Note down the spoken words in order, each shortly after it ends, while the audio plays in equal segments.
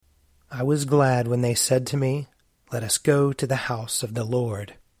I was glad when they said to me, "Let us go to the house of the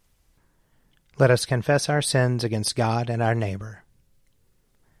Lord." Let us confess our sins against God and our neighbor.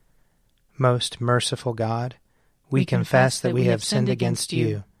 Most merciful God, we confess that we have sinned against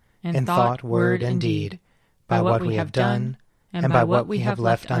you in thought, word, and deed, by what we have done and by what we have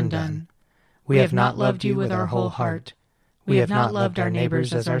left undone. We have not loved you with our whole heart. We have not loved our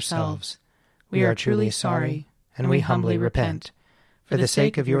neighbors as ourselves. We are truly sorry, and we humbly repent. For the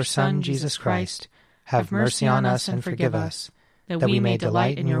sake of your Son, Jesus Christ, have mercy on us and forgive us, that we may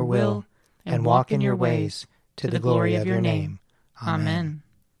delight in your will and walk in your ways, to the glory of your name. Amen.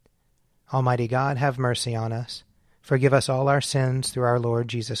 Almighty God, have mercy on us. Forgive us all our sins through our Lord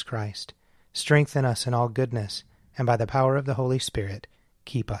Jesus Christ. Strengthen us in all goodness, and by the power of the Holy Spirit,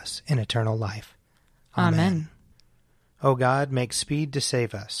 keep us in eternal life. Amen. O God, make speed to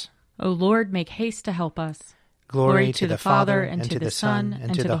save us. O Lord, make haste to help us. Glory to the Father, and to the Son,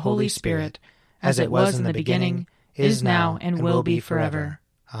 and to the Holy Spirit, as it was in the beginning, is now, and will be forever.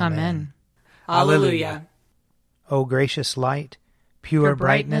 Amen. Alleluia. O gracious light, pure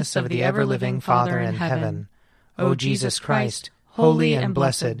brightness of the ever-living Father in heaven, O Jesus Christ, holy and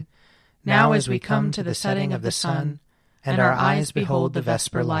blessed, now as we come to the setting of the sun, and our eyes behold the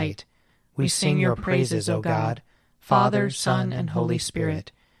vesper light, we sing your praises, O God, Father, Son, and Holy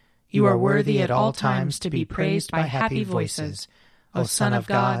Spirit. You are worthy at all times to be praised by happy voices, O Son of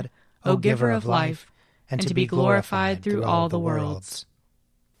God, O Giver of life, and to be glorified through all the worlds.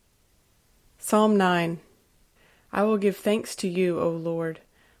 Psalm 9. I will give thanks to you, O Lord,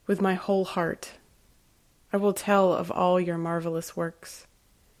 with my whole heart. I will tell of all your marvelous works.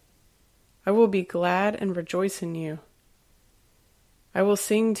 I will be glad and rejoice in you. I will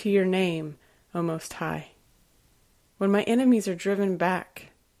sing to your name, O Most High. When my enemies are driven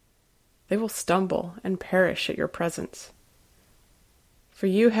back, they will stumble and perish at your presence. For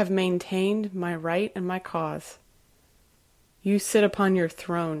you have maintained my right and my cause. You sit upon your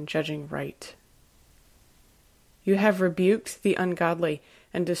throne judging right. You have rebuked the ungodly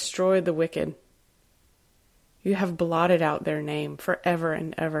and destroyed the wicked. You have blotted out their name forever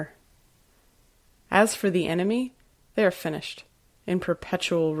and ever. As for the enemy, they are finished, in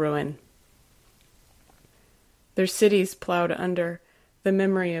perpetual ruin. Their cities plowed under, the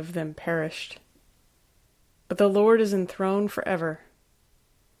memory of them perished. But the Lord is enthroned forever.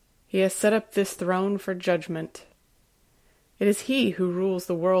 He has set up this throne for judgment. It is he who rules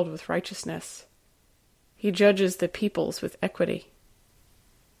the world with righteousness. He judges the peoples with equity.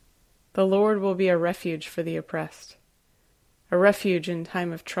 The Lord will be a refuge for the oppressed, a refuge in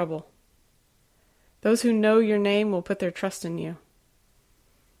time of trouble. Those who know your name will put their trust in you.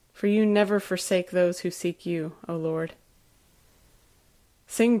 For you never forsake those who seek you, O Lord.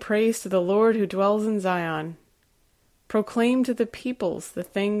 Sing praise to the Lord who dwells in Zion. Proclaim to the peoples the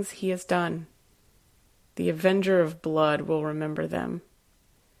things he has done. The avenger of blood will remember them.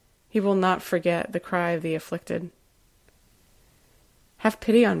 He will not forget the cry of the afflicted. Have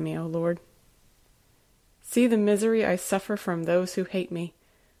pity on me, O Lord. See the misery I suffer from those who hate me,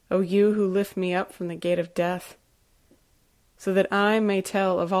 O you who lift me up from the gate of death, so that I may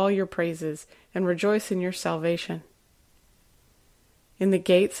tell of all your praises and rejoice in your salvation. In the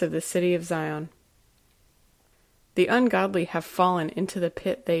gates of the city of Zion. The ungodly have fallen into the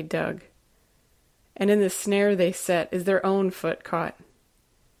pit they dug, and in the snare they set is their own foot caught.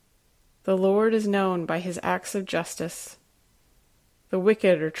 The Lord is known by his acts of justice. The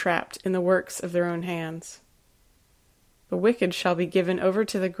wicked are trapped in the works of their own hands. The wicked shall be given over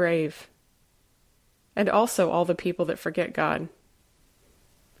to the grave, and also all the people that forget God.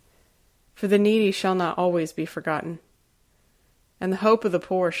 For the needy shall not always be forgotten, and the hope of the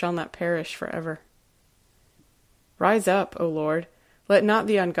poor shall not perish forever. Rise up, O Lord, let not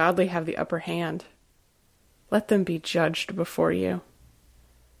the ungodly have the upper hand. Let them be judged before you.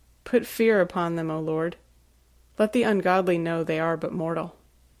 Put fear upon them, O Lord. Let the ungodly know they are but mortal.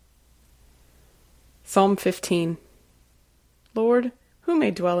 Psalm 15. Lord, who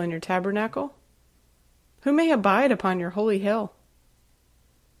may dwell in your tabernacle? Who may abide upon your holy hill?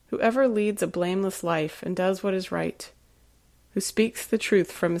 Whoever leads a blameless life and does what is right, who speaks the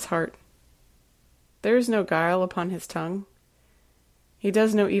truth from his heart. There is no guile upon his tongue. He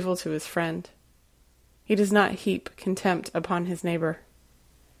does no evil to his friend. He does not heap contempt upon his neighbor.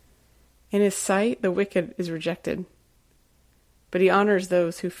 In his sight the wicked is rejected, but he honors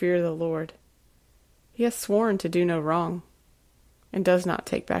those who fear the Lord. He has sworn to do no wrong, and does not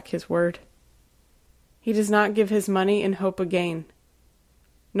take back his word. He does not give his money in hope of gain,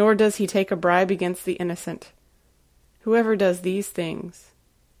 nor does he take a bribe against the innocent. Whoever does these things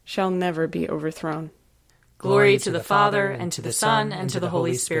shall never be overthrown. Glory to the Father, and to the Son, and to the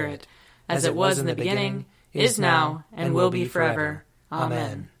Holy Spirit, as it was in the beginning, is now, and will be forever.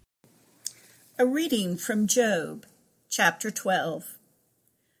 Amen. A reading from Job, chapter 12.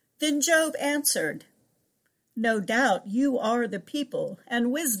 Then Job answered, No doubt you are the people,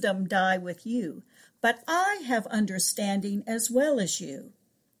 and wisdom die with you, but I have understanding as well as you.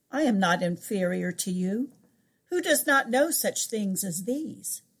 I am not inferior to you. Who does not know such things as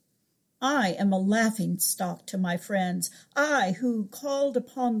these? I am a laughingstock to my friends, I who called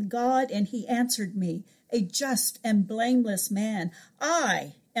upon God and he answered me, a just and blameless man.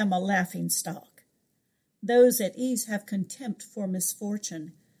 I am a laughingstock. Those at ease have contempt for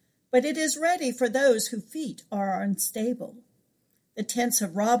misfortune, but it is ready for those whose feet are unstable. The tents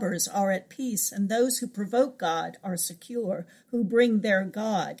of robbers are at peace, and those who provoke God are secure, who bring their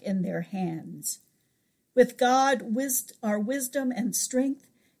God in their hands. With God are wisdom and strength,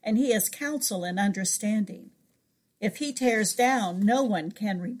 and he has counsel and understanding. If he tears down, no one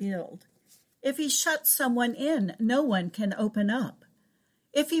can rebuild. If he shuts someone in, no one can open up.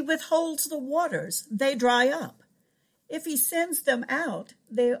 If he withholds the waters, they dry up. If he sends them out,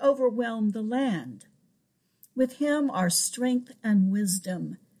 they overwhelm the land. With him are strength and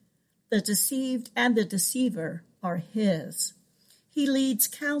wisdom. The deceived and the deceiver are his. He leads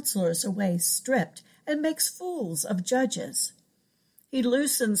counselors away stripped and makes fools of judges. He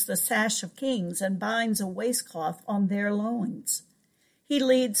loosens the sash of kings and binds a waistcloth on their loins. He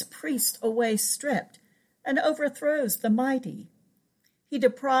leads priests away stripped and overthrows the mighty. He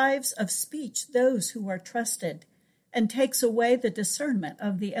deprives of speech those who are trusted and takes away the discernment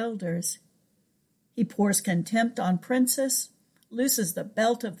of the elders. He pours contempt on princes, looses the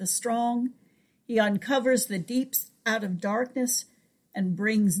belt of the strong. He uncovers the deeps out of darkness and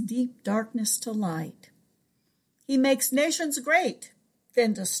brings deep darkness to light. He makes nations great,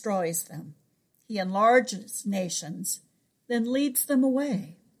 then destroys them. He enlarges nations, then leads them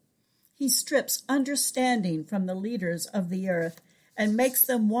away. He strips understanding from the leaders of the earth and makes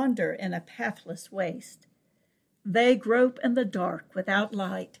them wander in a pathless waste. They grope in the dark without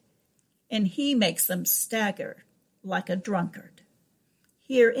light, and he makes them stagger like a drunkard.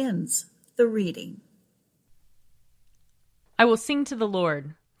 Here ends the reading. I will sing to the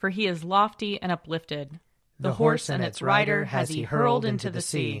Lord, for he is lofty and uplifted. The horse and its rider has he hurled into the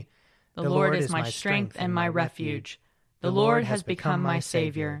sea. The Lord is my strength and my refuge. The Lord has become my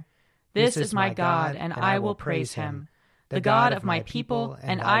Savior. This is my God, and I will praise him. The God of my people,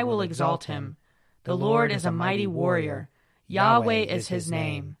 and I will exalt him. The Lord is a mighty warrior. Yahweh is his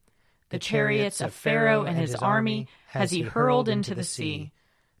name. The chariots of Pharaoh and his army has he hurled into the sea.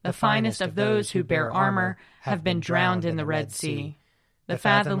 The finest of those who bear armor have been drowned in the Red Sea. The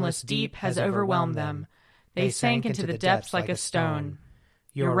fathomless deep has overwhelmed them. They sank into the depths like a stone.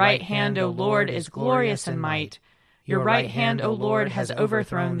 Your right hand, O Lord, is glorious in might. Your right hand, O Lord, has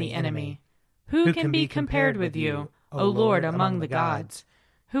overthrown the enemy. Who can be compared with you, O Lord, among the gods?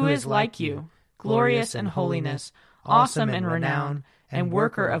 Who is like you, glorious in holiness, awesome in renown, and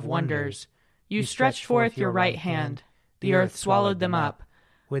worker of wonders? You stretched forth your right hand. The earth swallowed them up.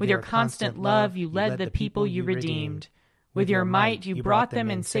 With your constant love you led the people you redeemed. With your might you brought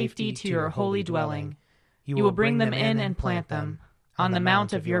them in safety to your holy dwelling. You will bring them in and plant them on the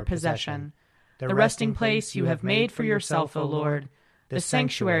mount of your possession, the resting place you have made for yourself, O Lord, the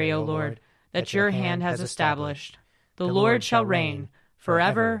sanctuary, O Lord, that your hand has established. The Lord shall reign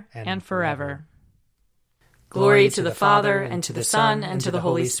forever and forever. Glory to the Father, and to the Son, and to the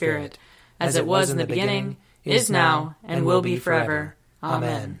Holy Spirit, as it was in the beginning, is now, and will be forever.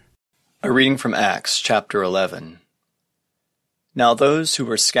 Amen. A reading from Acts, chapter 11. Now those who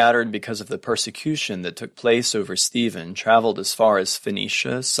were scattered because of the persecution that took place over Stephen traveled as far as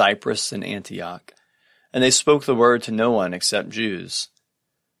Phoenicia, Cyprus, and Antioch, and they spoke the word to no one except Jews.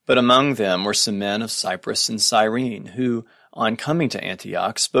 But among them were some men of Cyprus and Cyrene, who, on coming to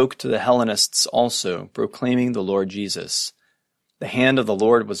Antioch, spoke to the Hellenists also, proclaiming the Lord Jesus. The hand of the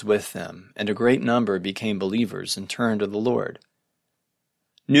Lord was with them, and a great number became believers and turned to the Lord.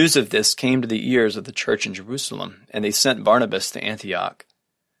 News of this came to the ears of the church in Jerusalem, and they sent Barnabas to Antioch.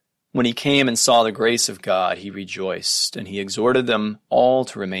 When he came and saw the grace of God, he rejoiced, and he exhorted them all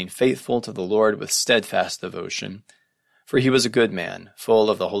to remain faithful to the Lord with steadfast devotion, for he was a good man, full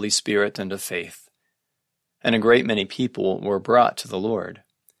of the Holy Spirit and of faith. And a great many people were brought to the Lord.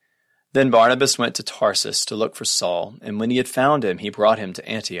 Then Barnabas went to Tarsus to look for Saul, and when he had found him, he brought him to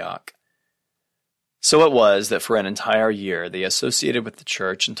Antioch. So it was that for an entire year they associated with the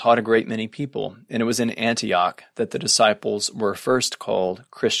church and taught a great many people, and it was in Antioch that the disciples were first called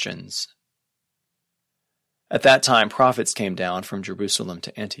Christians. At that time prophets came down from Jerusalem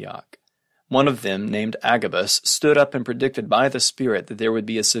to Antioch. One of them, named Agabus, stood up and predicted by the Spirit that there would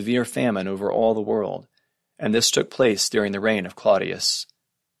be a severe famine over all the world, and this took place during the reign of Claudius.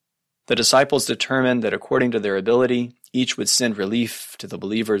 The disciples determined that according to their ability, each would send relief to the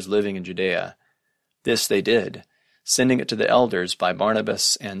believers living in Judea. This they did, sending it to the elders by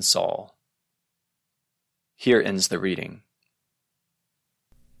Barnabas and Saul. Here ends the reading.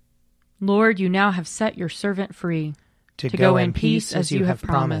 Lord, you now have set your servant free, to go in peace as you have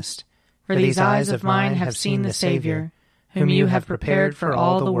promised. For these eyes of mine have seen the Savior, whom you have prepared for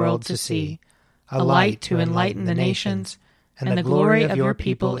all the world to see, a light to enlighten the nations, and the glory of your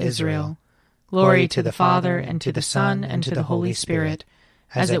people Israel. Glory to the Father, and to the Son, and to the Holy Spirit,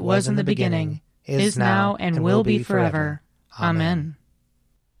 as it was in the beginning, is now, and will be forever. Amen.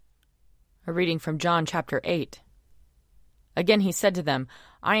 A reading from John chapter 8. Again he said to them,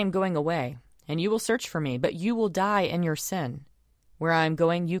 I am going away, and you will search for me, but you will die in your sin. Where I am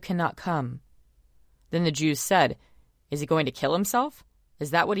going, you cannot come. Then the Jews said, Is he going to kill himself?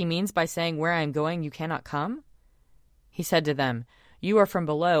 Is that what he means by saying, Where I am going, you cannot come? He said to them, You are from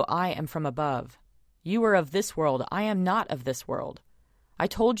below, I am from above. You are of this world, I am not of this world. I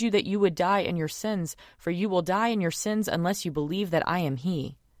told you that you would die in your sins, for you will die in your sins unless you believe that I am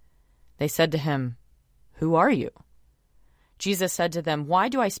he. They said to him, Who are you? Jesus said to them, Why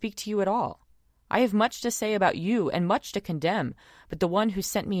do I speak to you at all? I have much to say about you and much to condemn, but the one who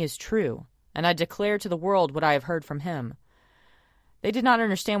sent me is true, and I declare to the world what I have heard from him. They did not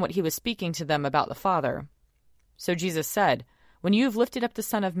understand what he was speaking to them about the Father. So Jesus said, When you have lifted up the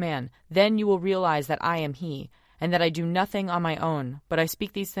Son of Man, then you will realize that I am he, and that I do nothing on my own, but I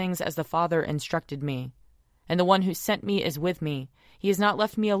speak these things as the Father instructed me. And the one who sent me is with me. He has not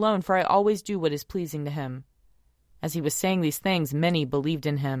left me alone, for I always do what is pleasing to him. As he was saying these things, many believed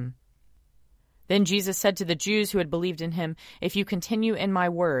in him. Then Jesus said to the Jews who had believed in him, If you continue in my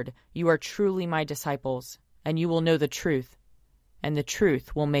word, you are truly my disciples, and you will know the truth, and the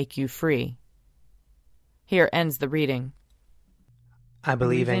truth will make you free. Here ends the reading. I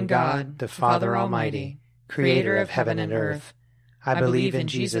believe in God, the Father Almighty, creator of heaven and earth. I believe in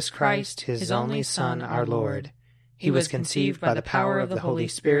Jesus Christ, his only Son, our Lord. He was conceived by the power of the Holy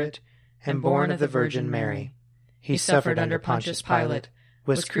Spirit and born of the Virgin Mary. He suffered under Pontius Pilate,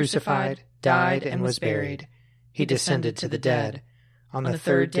 was crucified, died, and was buried. He descended to the dead. On the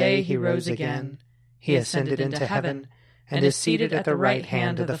third day he rose again. He ascended into heaven, and is seated at the right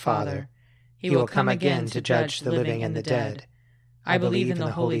hand of the Father. He will come again to judge the living and the dead. I believe in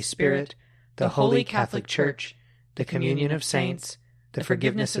the Holy Spirit, the Holy Catholic Church, the communion of saints, the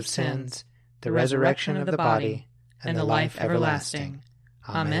forgiveness of sins, the resurrection of the body, and the life everlasting.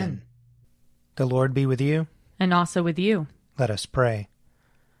 Amen. The Lord be with you. And also with you. Let us pray.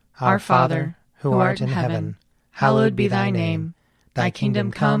 Our Father, who art in heaven, hallowed be thy name. Thy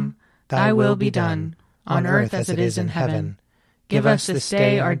kingdom come, thy will be done, on earth as it is in heaven. Give us this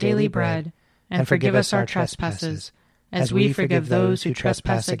day our daily bread, and forgive us our trespasses, as we forgive those who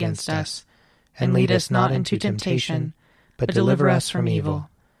trespass against us. And lead us not into temptation, but deliver us from evil.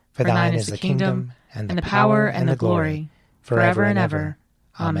 For thine is the kingdom, and the power, and the glory, forever and ever.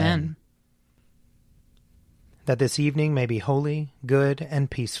 Amen. That this evening may be holy, good, and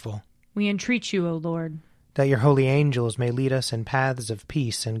peaceful. We entreat you, O Lord. That your holy angels may lead us in paths of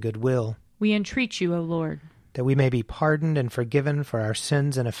peace and goodwill. We entreat you, O Lord. That we may be pardoned and forgiven for our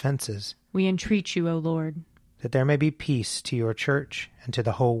sins and offenses. We entreat you, O Lord. That there may be peace to your church and to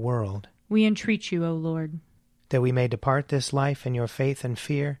the whole world. We entreat you, O Lord. That we may depart this life in your faith and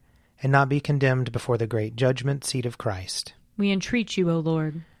fear, and not be condemned before the great judgment seat of Christ. We entreat you, O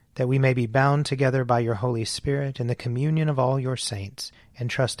Lord. That we may be bound together by your Holy Spirit in the communion of all your saints,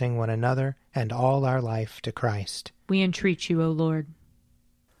 entrusting one another and all our life to Christ. We entreat you, O Lord.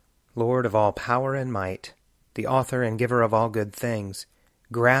 Lord of all power and might, the author and giver of all good things,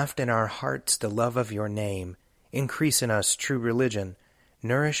 graft in our hearts the love of your name, increase in us true religion,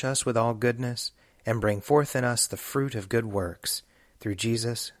 nourish us with all goodness, and bring forth in us the fruit of good works, through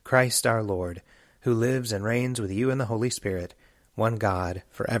Jesus Christ our Lord, who lives and reigns with you in the Holy Spirit, one God,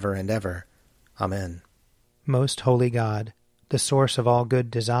 forever and ever. Amen. Most holy God, the source of all good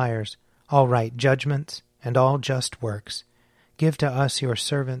desires, all right judgments, and all just works, give to us, your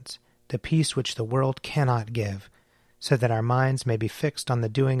servants, the peace which the world cannot give, so that our minds may be fixed on the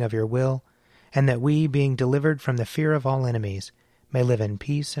doing of your will, and that we, being delivered from the fear of all enemies, may live in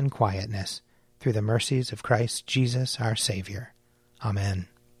peace and quietness, through the mercies of Christ Jesus our Savior. Amen.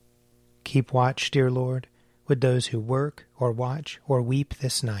 Keep watch, dear Lord, with those who work or watch or weep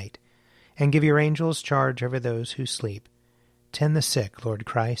this night, and give your angels charge over those who sleep. Tend the sick, Lord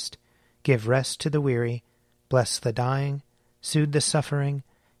Christ. Give rest to the weary. Bless the dying. Soothe the suffering.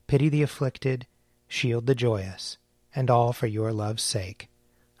 pity the afflicted, shield the joyous, and all for your love's sake.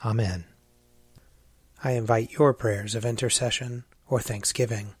 Amen. I invite your prayers of intercession or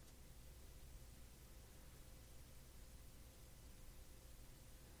thanksgiving.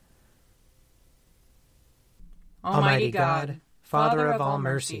 Almighty God, Father of all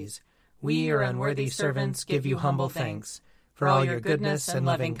mercies, we, your unworthy servants, give you humble thanks for all your goodness and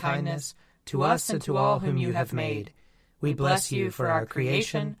loving kindness to us and to all whom you have made. We bless you for our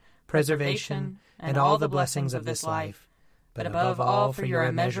creation, preservation, and all the blessings of this life, but above all for your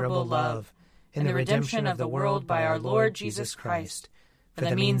immeasurable love, in the redemption of the world by our Lord Jesus Christ, for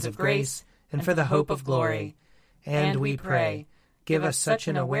the means of grace and for the hope of glory. And we pray, give us such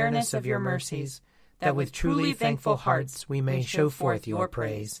an awareness of your mercies, that with truly thankful hearts we may show forth your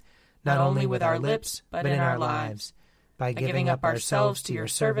praise, not only with our lips, but in our lives, by giving up ourselves to your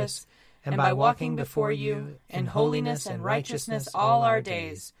service, and by walking before you in holiness and righteousness all our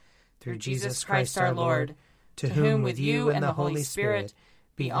days, through Jesus Christ our Lord, to whom with you and the Holy Spirit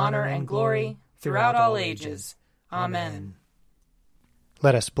be honor and glory throughout all ages. Amen.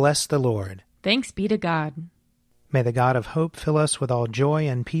 Let us bless the Lord. Thanks be to God. May the God of hope fill us with all joy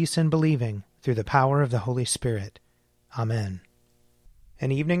and peace in believing, through the power of the Holy Spirit. Amen.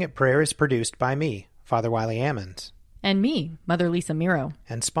 An Evening at Prayer is produced by me, Father Wiley Ammons. And me, Mother Lisa Miro.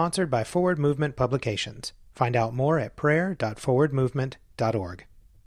 And sponsored by Forward Movement Publications. Find out more at prayer.forwardmovement.org.